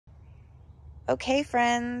Okay,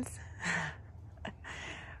 friends,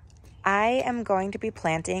 I am going to be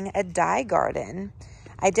planting a dye garden.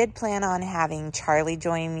 I did plan on having Charlie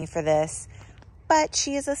join me for this, but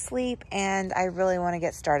she is asleep and I really want to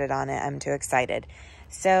get started on it. I'm too excited.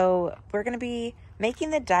 So we're going to be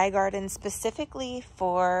making the dye garden specifically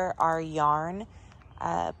for our yarn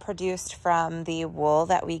produced from the wool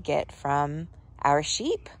that we get from our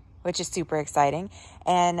sheep, which is super exciting.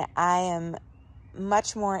 And I am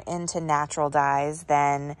much more into natural dyes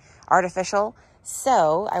than artificial,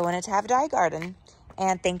 so I wanted to have a dye garden.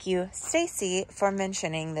 And thank you, Stacy, for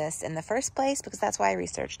mentioning this in the first place, because that's why I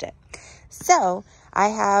researched it. So I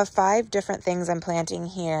have 5 different things I'm planting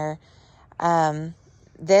here.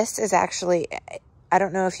 This is actually, I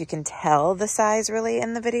don't know if you can tell the size really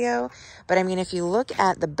in the video, but I mean, if you look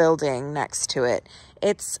at the building next to it,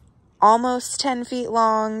 it's almost 10 feet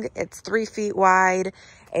long. It's 3 feet wide.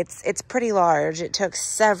 It's pretty large. It took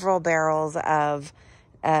several barrels of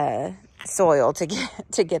soil to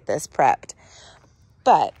get this prepped.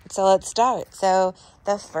 But so let's start. So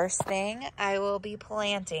the first thing I will be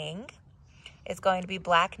planting is going to be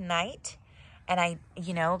Black Knight. And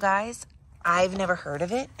you know, guys, I've never heard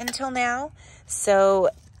of it until now.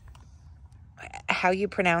 So how you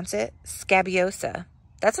pronounce it? Scabiosa.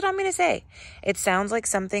 That's what I'm going to say. It sounds like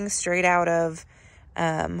something straight out of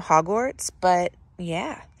Hogwarts, but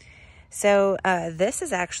yeah. So this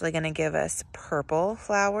is actually going to give us purple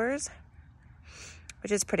flowers,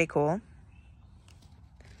 which is pretty cool.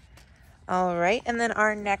 All right, and then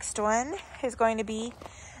our next one is going to be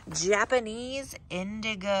Japanese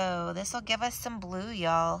indigo. This will give us some blue,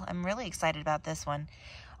 y'all. I'm really excited about this one.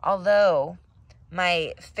 Although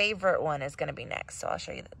my favorite one is going to be next, so I'll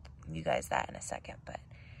show you guys that in a second. But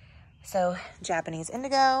so Japanese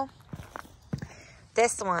indigo.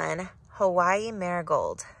 This one, Hawaii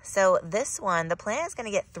marigold. So this one, the plant is going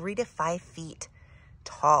to get 3 to 5 feet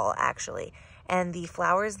tall, actually. And the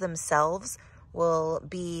flowers themselves will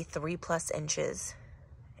be 3+ inches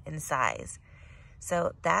in size.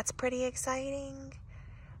 So that's pretty exciting.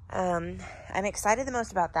 I'm excited the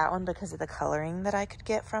most about that one because of the coloring that I could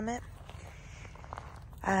get from it.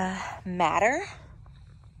 Madder.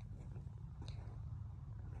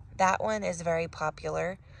 That one is very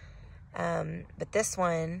popular. But this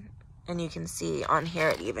one, and you can see on here,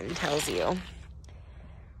 it even tells you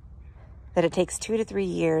that it takes 2 to 3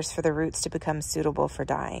 years for the roots to become suitable for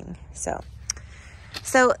dyeing. So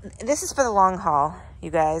this is for the long haul,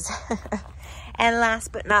 you guys. And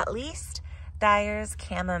last but not least, Dyer's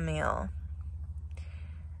chamomile.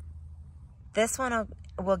 This one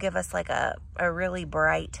will give us like a really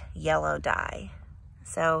bright yellow dye.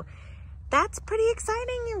 So that's pretty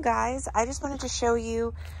exciting, you guys. I just wanted to show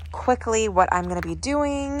you quickly what I'm going to be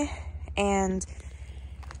doing. And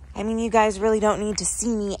I mean, you guys really don't need to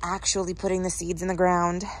see me actually putting the seeds in the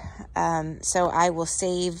ground. So I will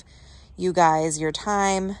save you guys your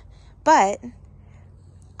time. But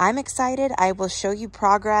I'm excited. I will show you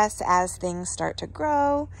progress as things start to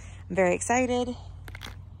grow. I'm very excited.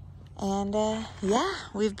 And yeah,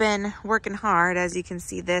 we've been working hard. As you can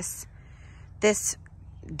see, this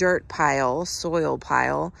dirt pile, soil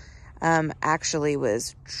pile, actually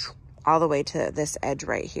was all the way to this edge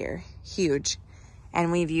right here. Huge.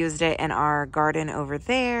 And we've used it in our garden over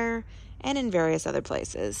there and in various other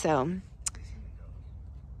places. So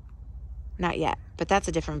not yet, but that's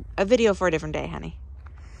a video for a different day, honey.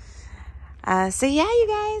 So yeah, you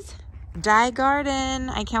guys, dye garden.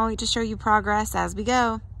 I can't wait to show you progress as we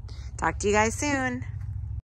go. Talk to you guys soon.